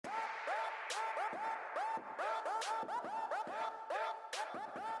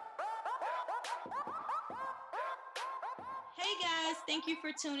guys. Thank you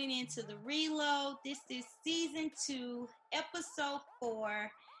for tuning in to The Reload. This is season 2, episode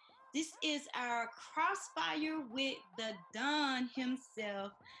 4. This is our crossfire with the Don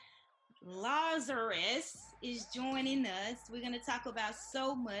himself. Lazarus is joining us. We're going to talk about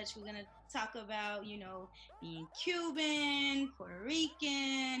so much. We're going to talk about, being Cuban, Puerto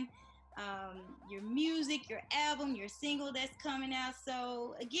Rican, your music, your album, your single that's coming out.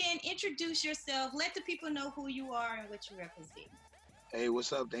 So again, introduce yourself. Let the people know who you are and what you represent. Hey,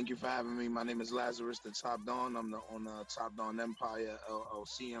 what's up? Thank you for having me. My name is Lazarus, the Top Don. I'm the owner of Top Don Empire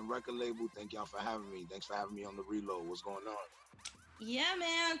LLC and record label. Thank y'all for having me. Thanks for having me on The Reload. What's going on? Yeah,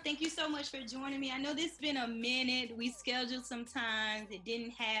 man. Thank you so much for joining me. I know this has been a minute. We scheduled some times. It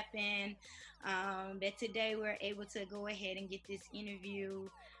didn't happen. But today we're able to go ahead and get this interview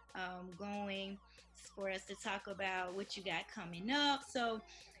going for us to talk about what you got coming up. So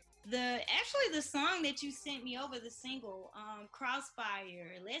the song that you sent me over, the single,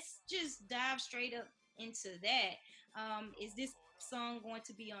 Crossfire, let's just dive straight up into that. Is this song going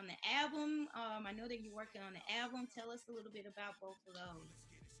to be on the album? I know that you're working on the album. Tell us a little bit about both of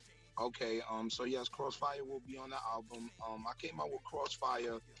those. Okay, so yes, Crossfire will be on the album. I came out with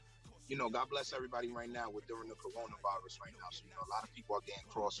Crossfire. God bless everybody right now. We're during the coronavirus right now. So, a lot of people are getting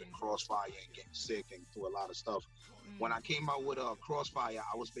crossfire and getting sick and through a lot of stuff. When I came out with Crossfire,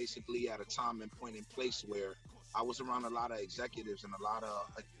 I was basically at a time and point and place where I was around a lot of executives and a lot of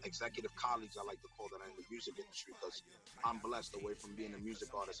executive colleagues, I like to call that, in the music industry, because I'm blessed. Away from being a music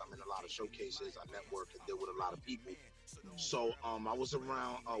artist, I'm in a lot of showcases. I network and deal with a lot of people. So I was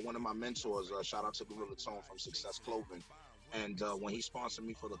around one of my mentors, shout out to Gorilla Tone from Success Clothing. And when he sponsored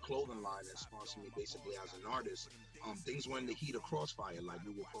me for the clothing line and sponsored me basically as an artist, things were in the heat of Crossfire. Like,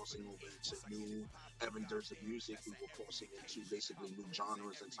 we were crossing over into new avenues of music. We were crossing into basically new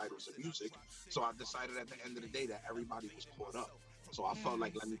genres and titles of music. So I decided at the end of the day that everybody was caught up. So I felt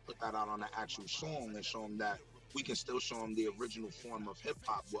like, let me put that out on an actual song and show them that we can still show them the original form of hip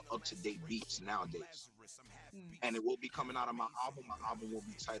hop with up-to-date beats nowadays. And it will be coming out of my album. My album will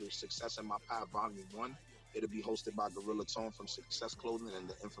be titled Success in My Path Volume 1. It'll be hosted by Gorilla Tone from Success Clothing and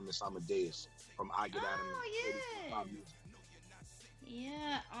the infamous Amadeus from I Get Adam.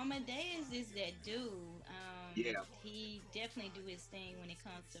 Yeah, Amadeus is that dude. Yeah. He definitely do his thing when it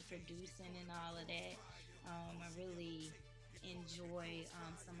comes to producing and all of that. I really enjoy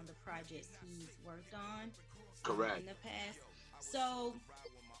some of the projects he's worked on in the past. So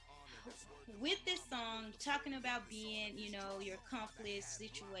with this song, talking about being, your conflict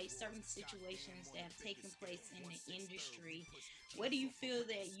certain situations that have taken place in the industry, what do you feel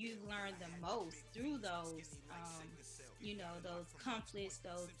that you've learned the most through those, those conflicts,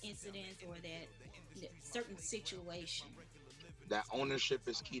 those incidents, or that certain situation? That ownership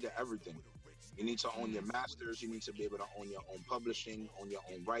is key to everything. You need to own your masters. You need to be able to own your own publishing, own your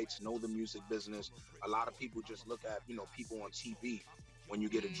own rights, know the music business. A lot of people just look at, people on TV. When you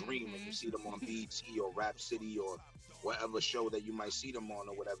get a dream, when you see them on BET or Rap City or whatever show that you might see them on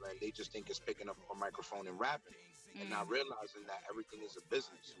or whatever, and they just think it's picking up a microphone and rapping, and not realizing that everything is a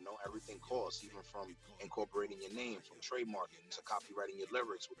business. Everything costs, even from incorporating your name, from trademarking to copywriting your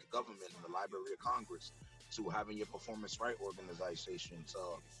lyrics with the government and the Library of Congress, to having your performance right organization,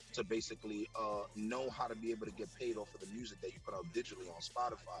 to basically know how to be able to get paid off of the music that you put out digitally on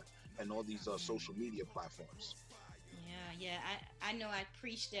Spotify and all these social media platforms. Yeah. I know I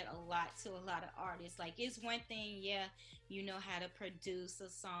preach that a lot to a lot of artists. Like, it's one thing, you know how to produce a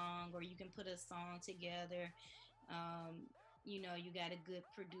song, or you can put a song together. You got a good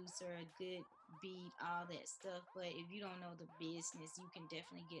producer, a good beat, all that stuff. But if you don't know the business, you can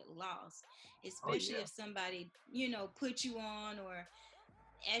definitely get lost, especially if somebody, put you on or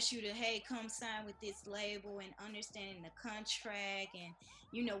ask you to, hey, come sign with this label, and understanding the contract. And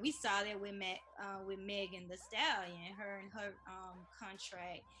we saw that with Megan Thee Stallion, her and her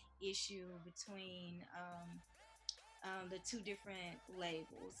contract issue between the two different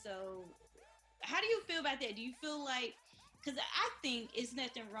labels. So how do you feel about that? Do you feel like, because I think it's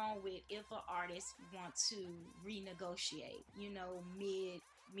nothing wrong with if an artist wants to renegotiate,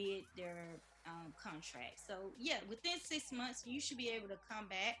 mid their contract. So within 6 months, you should be able to come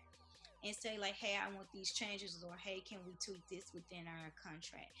back and say, like, hey, I want these changes, or hey, can we tweak this within our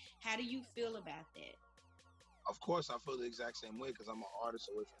contract? How do you feel about that? Of course, I feel the exact same way, because I'm an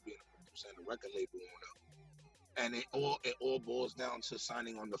artist away from being a producer and a record label owner. And it all boils down to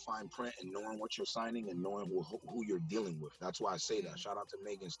signing on the fine print and knowing what you're signing and knowing who you're dealing with. That's why I say that. Shout out to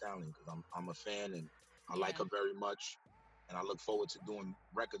Megan Thee Stallion, because I'm a fan and I like her very much. And I look forward to doing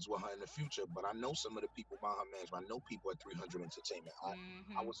records with her in the future. But I know some of the people behind her management. I know people at 300 Entertainment.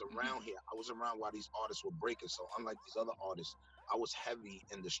 I was around here. I was around while these artists were breaking. So unlike these other artists, I was heavy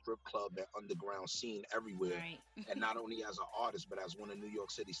in the strip club and underground scene everywhere. Right. And not only as an artist, but as one of New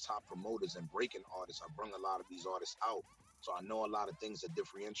York City's top promoters and breaking artists, I bring a lot of these artists out. So I know a lot of things that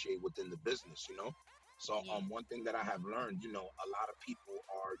differentiate within the business, you know? So Yeah. one thing that I have learned, you know, a lot of people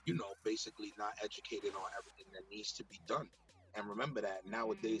are, you know, basically not educated on everything that needs to be done. And remember that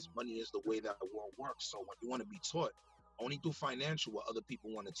nowadays Mm. money is the way that the world works. So when you want to be taught, only through financial what other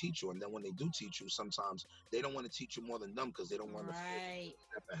people want to teach you. And then when they do teach you, sometimes they don't want to teach you more than them because they don't want to feel like Right.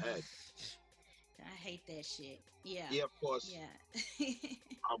 they're a step ahead. I hate that shit. Yeah. Yeah, of course. Yeah.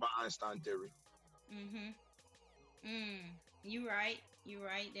 How about Einstein theory? Mhm. Mm. You right. You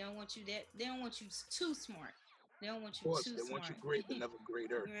right. They don't want you that. They don't want you too smart. They don't want Of you course, too they want you smart. great, but never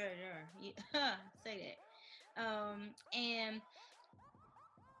greater. Greater. Yeah. Say that. And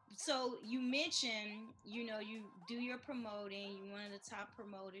so you mentioned, you do your promoting. You're one of the top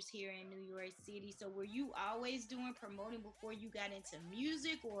promoters here in New York City. So were you always doing promoting before you got into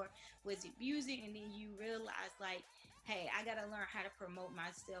music, or was it music and then you realized like, hey, I gotta learn how to promote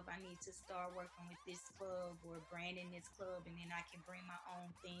myself. I need to start working with this club or branding this club, and then I can bring my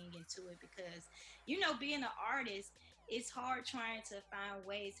own thing into it because, being an artist, it's hard trying to find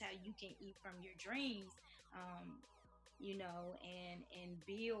ways how you can eat from your dreams. Um, and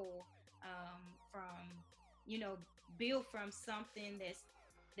build from you know build from something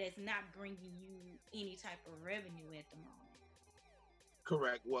that's not bringing you any type of revenue at the moment.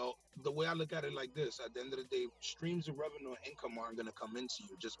 Correct. Well, the way I look at it like this, at the end of the day, streams of revenue and income aren't going to come into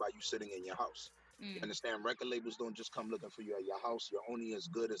you just by you sitting in your house. You Mm. understand? Record labels don't just come looking for you at your house. You're only as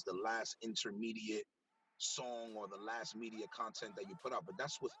good as the last intermediate song or the last media content that you put out. But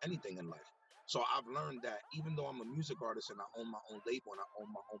that's with anything in life. So I've learned that even though I'm a music artist and I own my own label and I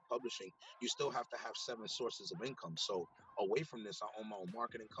own my own publishing, you still have to have seven sources of income. So away from this, I own my own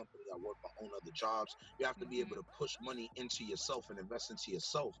marketing company. I work my own other jobs. You have to be able Mm-hmm. to push money into yourself and invest into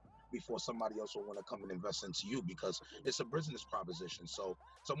yourself before somebody else will want to come and invest into you because it's a business proposition. So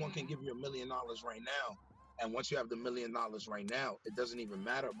someone can Mm. give you $1 million right now. And once you have the $1 million right now, it doesn't even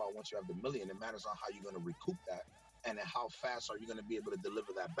matter about once you have the million. It matters on how you're going to recoup that and how fast are you going to be able to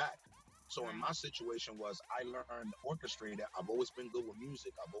deliver that back. So in Right. my situation was I learned orchestrated. I've always been good with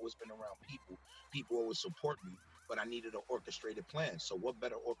music. I've always been around people. People always support me, but I needed an orchestrated plan. So what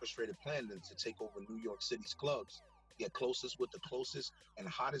better orchestrated plan than to take over New York City's clubs, get closest with the closest and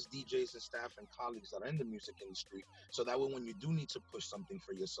hottest DJs and staff and colleagues that are in the music industry. So that way when you do need to push something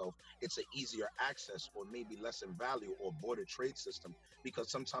for yourself, it's an easier access or maybe less in value or border trade system.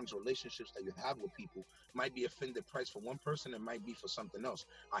 Because sometimes relationships that you have with people might be offended price for one person and might be for something else.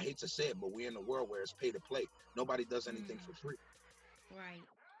 I hate to say it, but we're in a world where it's pay to play. Nobody does anything Mm. for free. Right.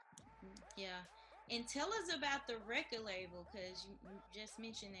 Yeah. And tell us about the record label, because you just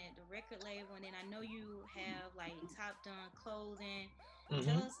mentioned that the record label, and then I know you have like Top Done Clothing.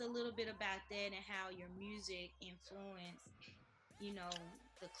 Tell Hmm. us a little bit about that and how your music influenced,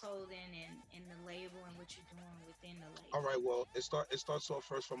 the clothing and the label and what you're doing within the All label. right, well, it starts off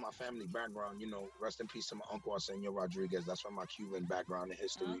first from my family background. You know, rest in peace to my uncle Arsenio Rodriguez. That's from my Cuban background and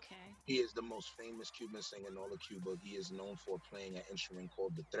history. Okay. He is the most famous Cuban singer in all of Cuba. He is known for playing an instrument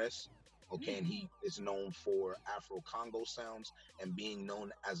called the tres. Okay, and Hmm. he is known for Afro Congo sounds and being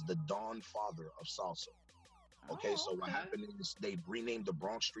known as the Don Father of salsa. Okay, Oh, so what okay. happened is they renamed the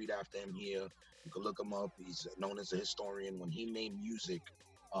Bronx Street after him here. You can look him up. He's known as a historian. When he made music,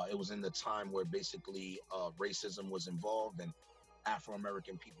 it was in the time where basically racism was involved and Afro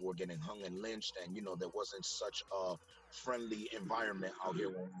American people were getting hung and lynched, and you know there wasn't such a friendly environment out here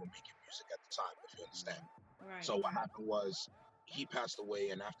when we were making music at the time, if you understand. Right, So what right. happened was he passed away,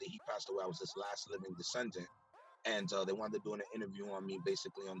 and after he passed away, I was his last living descendant and they wound up doing an interview on me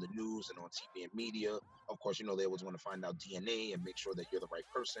basically on the news and on TV and media. Of course, you know, they always want to find out DNA and make sure that you're the right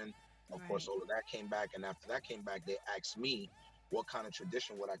person. Of course, Right. all of that came back. And after that came back, they asked me what kind of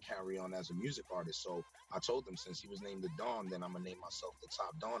tradition would I carry on as a music artist. So I told them since he was named the Don, then I'm going to name myself the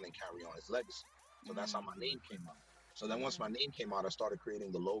Top Don and carry on his legacy. So that's how my Mm. name came out. So then once my Mm. name came out, I started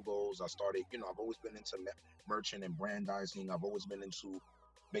creating the logos. I started, you know, I've always been into merchant and brandizing. I've always been into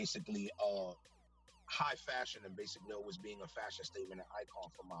basically high fashion and basically always being a fashion statement and icon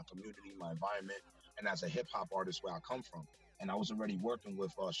for my community, my environment, and as a hip hop artist where I come from. And I was already working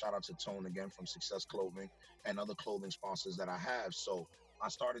with shout out to Tone again from Success Clothing and other clothing sponsors that I have. So I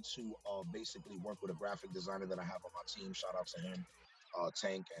started to basically work with a graphic designer that I have on my team. Shout out to him,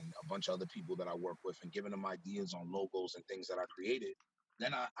 Tank, and a bunch of other people that I work with, and giving them ideas on logos and things that I created.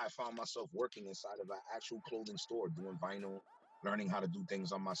 Then I found myself working inside of an actual clothing store doing vinyl, learning how to do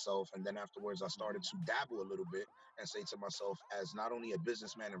things on myself. And then afterwards, I started to dabble a little bit and say to myself, as not only a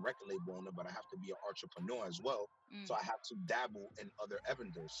businessman and record label owner, but I have to be an entrepreneur as well. So Mm. I have to dabble in other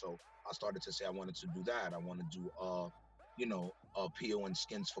avenues. So I started to say I wanted to do that. I want to do, PO and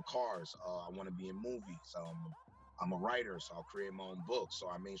skins for cars. I want to be in movies. I'm a writer, so I'll create my own books. So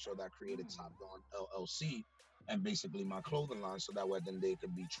I made sure that I created Mm. Top Dawn LLC and basically my clothing line, so that way then they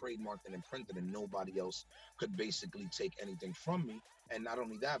could be trademarked and imprinted, and nobody else could basically take anything from me. And not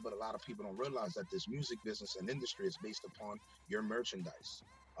only that, but a lot of people don't realize that this music business and industry is based upon your merchandise.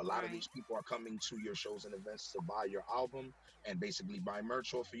 A lot of Right. these people are coming to your shows and events to buy your album and basically buy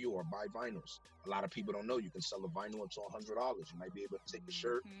merch off of you or buy vinyls. A lot of people don't know you can sell a vinyl up to $100. You might be able to take a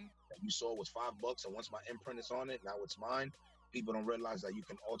shirt Mm-hmm. that you saw was $5, and once my imprint is on it, now it's mine. People don't realize that you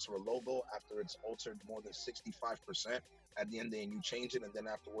can alter a logo after it's altered more than 65% at the end of the day, and you change it, and then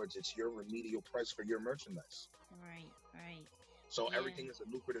afterwards it's your remedial price for your merchandise. Right. Right. So Yeah. everything is a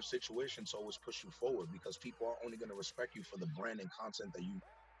lucrative situation to always push you forward, because people are only going to respect you for the brand and content that you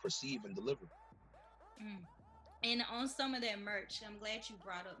perceive and deliver. Mm. And on some of that merch, I'm glad you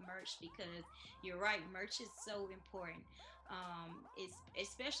brought up merch because you're right. Merch is so important. It's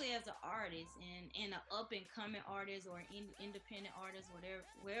especially as an artist and an up and coming artist or independent artist,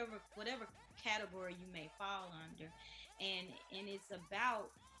 whatever category you may fall under, and it's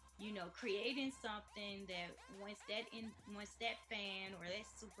about creating something that once that fan or that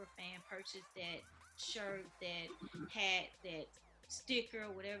super fan purchased that shirt, that hat, that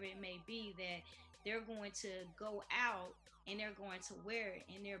sticker, whatever it may be, that they're going to go out and they're going to wear it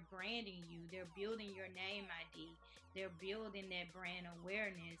and they're branding you. They're building your name ID. They're building that brand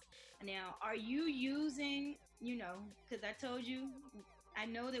awareness. Now, are you using, because I told you, I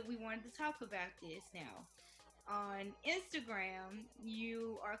know that we wanted to talk about this now. On Instagram,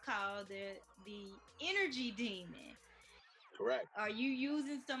 you are called the energy demon. Correct. Are you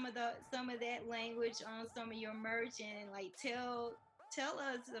using some of that language on some of your merch, and like tell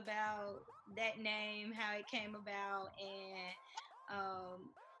us about that name, how it came about, and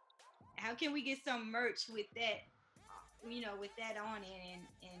um, how can we get some merch with that, with that on it,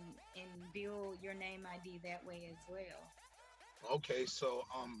 and build your name ID that way as well. Okay, so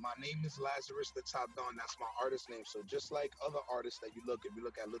my name is Lazarus the Top Don. That's my artist name. So just like other artists that you look, if you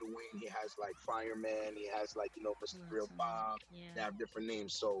look at Lil Wayne, he has like Fireman, he has like Mr. Little Real Tony, Bob. They yeah. have different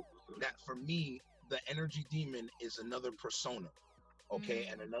names. So that for me, the Energy Demon is another persona, okay,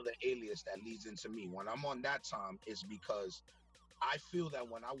 and Mm, another alias that leads into me. When I'm on that time, is because I feel that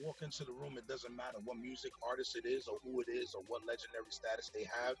when I walk into the room, it doesn't matter what music artist it is or who it is or what legendary status they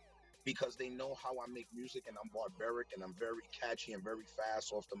have, because they know how I make music and I'm barbaric and I'm very catchy and very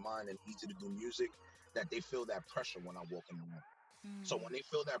fast off the mind and easy to do music, that they feel that pressure when I walk in the room. So mm, when they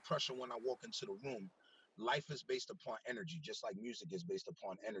feel that pressure when I walk into the room, life is based upon energy, just like music is based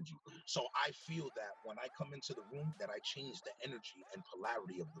upon energy. So I feel that when I come into the room, that I change the energy and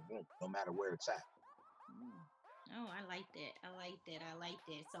polarity of the room, no matter where it's at. mm. Oh, I like that. I like that. I like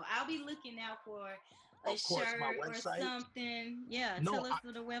that. So I'll be looking out for a Of course, my shirt or website. something. Yeah, No, tell us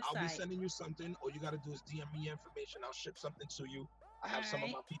for the I'll be website. sending you something. All you got to do is DM me information. I'll ship something to you. I All have some of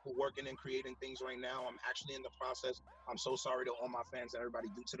right. my people working and creating things right now. I'm actually in the process. I'm so sorry to all my fans and everybody.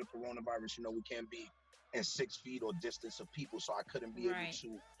 Due to the coronavirus, we can't be in 6 feet or distance of people, so I couldn't be able Right.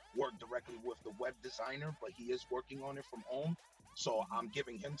 to work directly with the web designer, but he is working on it from home. So Hmm. I'm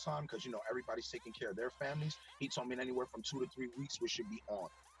giving him time because everybody's taking care of their families. He told me in anywhere from 2 to 3 weeks we should be on.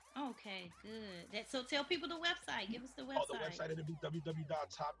 Okay, good. So tell people the website. Give us the Oh, the website. website, it'll be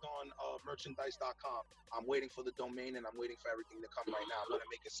www.topdawnmerchandise.com. I'm waiting for the domain and I'm waiting for everything to come right now. I'm going to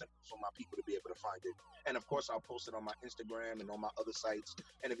make it simple for my people to be able to find it. And of course, I'll post it on my Instagram and on my other sites.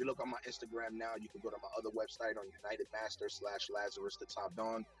 And if you look on my Instagram now, you can go to my other website on United Master / Lazarus the Top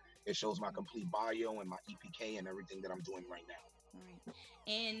Dawn. It shows my complete bio and my EPK and everything that I'm doing right now. Right.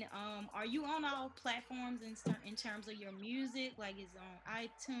 And are you on all platforms in terms of your music? Like it's on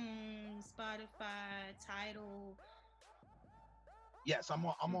iTunes, Spotify, Tidal. Yes, I'm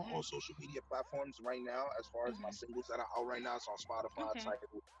on Okay. all social media platforms right now. As far as my Hmm. singles that are out right now, it's on Spotify, Okay.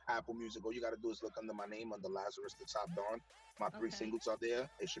 Tidal, Apple Music. All you got to do is look under my name, under Lazarus the Top Dawn. My three Okay. singles are there.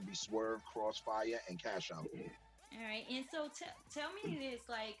 It should be Swerve, Crossfire, and Cash Out. All right. And so tell me this,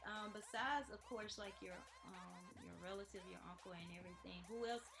 like, besides, of course, like your relative, your uncle, and everything. Who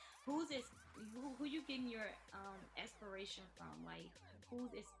else? Who's this? Who you getting your aspiration from? Like,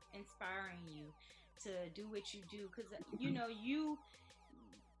 who's inspiring you to do what you do? Because you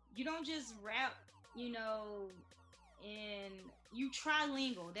don't just rap, you know, and you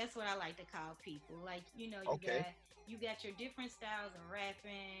trilingual. That's what I like to call people. Like, Okay. you got your different styles of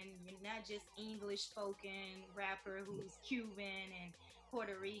rapping. You're not just English spoken rapper who's Cuban and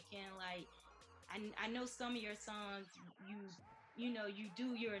Puerto Rican. Like I know some of your songs you know you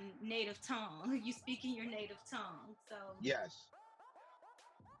do your native tongue. You speak in your native tongue. So Yes.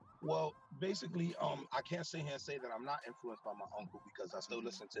 Well, basically, I can't sit here and say that I'm not influenced by my uncle because I still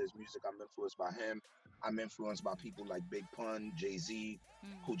mm-hmm, listen to his music. I'm influenced by him. I'm influenced by people like Big Pun, Jay-Z,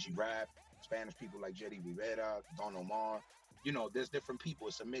 Coogee mm-hmm, Rap, Spanish people like Jerry Rivera, Don Omar. You know, there's different people.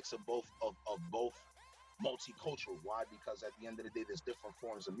 It's a mix of both multicultural. Why? Because at the end of the day, there's different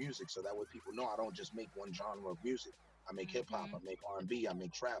forms of music. So that way people know I don't just make one genre of music. I make hip hop, mm-hmm. I make R&B, I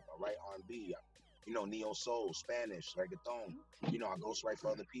make trap, I write R&B, you know, neo soul, Spanish, reggaeton. You know, I ghostwrite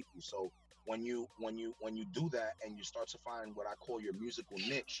for other people. So when you do that and you start to find what I call your musical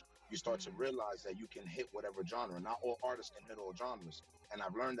niche, you start to Mm-hmm. realize that you can hit whatever genre. Not all artists can hit all genres. And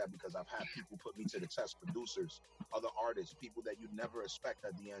I've learned that because I've had people put me to the test, producers, other artists, people that you'd never expect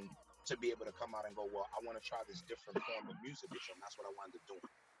at the end to be able to come out and go, well, I want to try this different form of music with you. And that's what I wanted to do.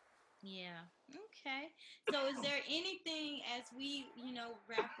 Yeah. Okay. So, is there anything as we,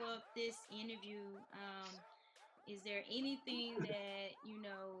 wrap up this interview? Is there anything that you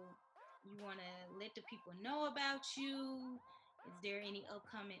want to let the people know about you? Is there any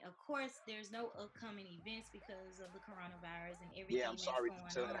upcoming? Of course, there's no upcoming events because of the coronavirus and Yeah, I'm everything that's sorry to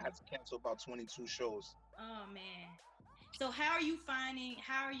going tell you, I on. had to cancel about 22 shows. Oh man. So how are you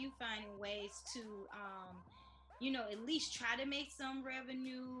finding ways to at least try to make some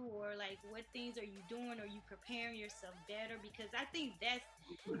revenue, or like what things are you doing? Are you preparing yourself better? Because I think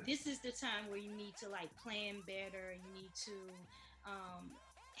this is the time where you need to like plan better. You need to um,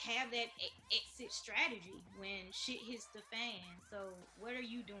 have that exit strategy when shit hits the fan. So what are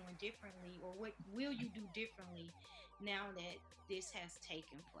you doing differently, or what will you do differently now that this has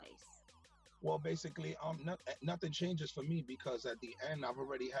taken place? Well, basically, nothing changes for me because at the end, I've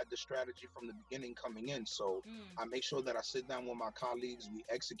already had the strategy from the beginning coming in. So Mm, I make sure that I sit down with my colleagues, we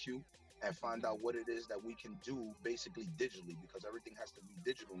execute and find mm-hmm, out what it is that we can do basically digitally because everything has to be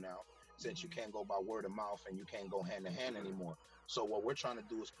digital now since you mm-hmm, can't go by word of mouth and you can't go hand to hand anymore. So what we're trying to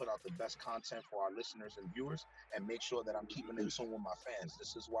do is put out the best content for our listeners and viewers and make sure that I'm keeping in tune with my fans.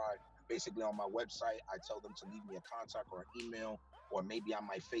 This is why basically on my website, I tell them to leave me a contact or an email, or maybe I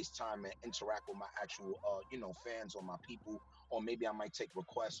might FaceTime and interact with my actual, fans or my people, or maybe I might take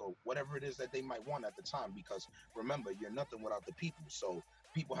requests or whatever it is that they might want at the time. Because remember, you're nothing without the people. So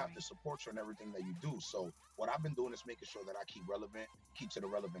people have to right. support you in everything that you do. So what I've been doing is making sure that I keep relevant, keep to the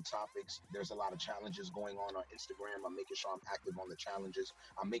relevant topics. There's a lot of challenges going on Instagram. I'm making sure I'm active on the challenges.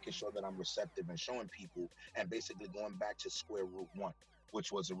 I'm making sure that I'm receptive and showing people, and basically going back to square root one,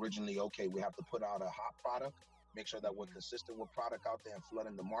 which was originally, okay, we have to put out a hot product, make sure that we're Mm-hmm. consistent with product out there and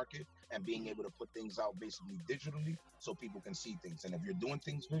flooding the market and being able to put things out basically digitally so people can see things. And if you're doing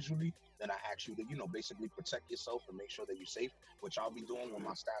things visually, then I ask you to, basically protect yourself and make sure that you're safe, which I'll be doing with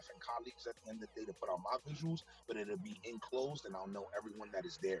my staff and colleagues at the end of the day to put out my visuals, but it'll be enclosed and I'll know everyone that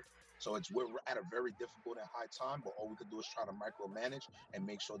is there. So we're at a very difficult and high time, but all we can do is try to micromanage and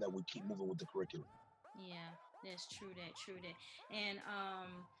make sure that we keep moving with the curriculum. Yeah, that's true. That true. That and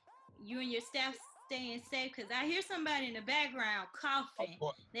you and your staff staying safe because I hear somebody in the background Of coughing.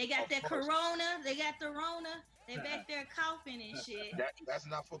 course, They got of that course. corona. They got the rona. They back there coughing and shit. That's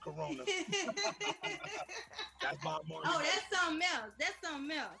not for Corona. That's Bob Marley Oh, Head. that's something else. That's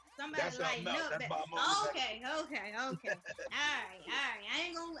something else. Somebody That's something lighten else. up. That's Bob Marley Head. Okay, okay, okay. All right, all right. I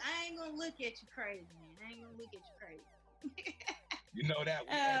ain't gonna look at you crazy, man. I ain't gonna look at you crazy. You know that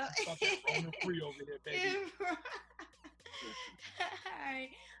we uh, anti-fucking Rona free over here, baby. all right.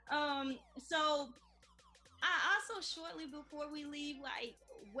 So I also shortly before we leave, like,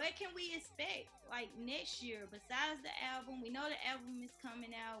 what can we expect like next year besides the album? We know the album is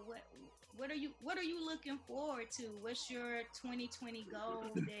coming out. What are you looking forward to? What's your 2020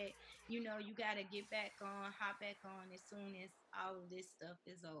 goal that you got to get back on, hop back on as soon as all of this stuff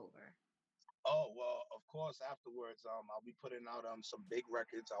is over? Oh well, of course. Afterwards, I'll be putting out some big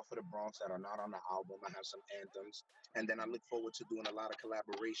records out for the Bronx that are not on the album. I have some anthems, and then I look forward to doing a lot of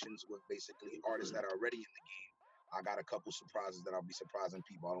collaborations with basically artists that are already in the game. I got a couple surprises that I'll be surprising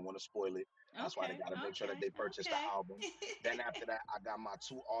people. I don't want to spoil it. That's why they Okay, got to make sure that okay, they purchase the album. Then okay. after that, I got my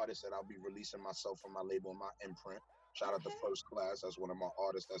two artists that I'll be releasing myself from my label, my imprint. Shout out to Okay. First Class. That's one of my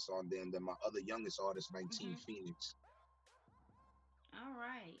artists that's on there. And then my other youngest artist, 19 Mhm. Phoenix. All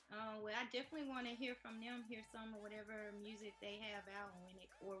right. Well, I definitely want to hear from them, hear some of whatever music they have out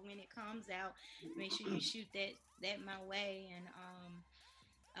when it comes out. Make sure you shoot that my way. And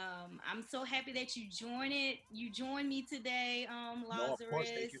I'm so happy that you joined me today, No, of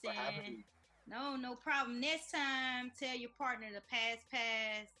course. Thank Lazarus. you for having And me. No problem. Next time, tell your partner to pass,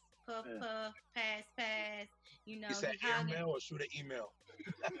 puff, Yeah. puff, pass. You He know, said he hogging. airmail or shoot an email.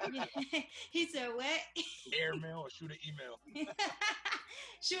 He said, what? Airmail or shoot an email.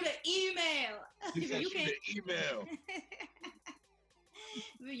 Shoot an email. He said You shoot can an email.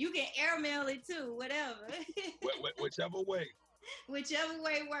 you can airmail it too, whatever. Whichever way. Whichever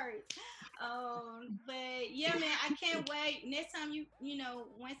way works. But yeah, man, I can't wait. Next time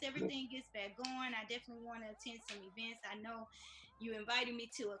once everything gets back going, I definitely want to attend some events. I know you invited me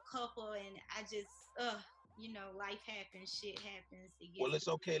to a couple, and I just, life happens, shit happens. Well, it's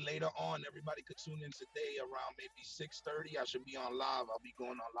okay. Later on, everybody could tune in today around maybe 6:30. I should be on live. I'll be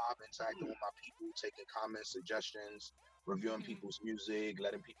going on live, interacting with my people, taking comments, suggestions, reviewing people's music,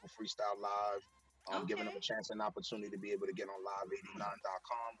 letting people freestyle live, giving them a chance and opportunity to be able to get on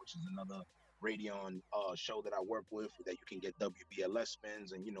live89.com, which is another radio and show that I work with that you can get WBLS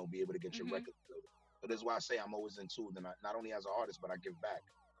spins and, be able to get your record. So that's why I say I'm always in tune, and not only as an artist, but I give back.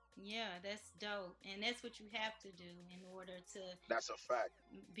 Yeah, that's dope. And that's what you have to do in order to. That's a fact.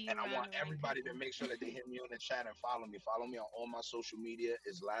 And I want everybody to make sure that they hit me on the chat and follow me. Follow me on all my social media.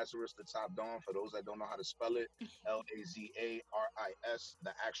 It's Lazarus the Top Don. For those that don't know how to spell it, LAZARIS,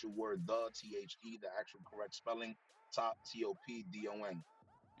 the actual word, the THE, the actual correct spelling, Top, TOPDON.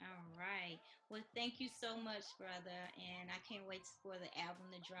 All right. Well, thank you so much, brother. And I can't wait for the album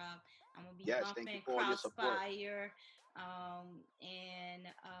to drop. I'm going to be bumping Crossfire. And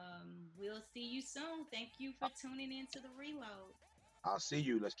we'll see you soon. Thank you for tuning in to The Reload. I'll see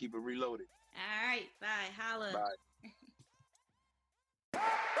you. Let's keep it reloaded. All right. Bye. Holla. Bye.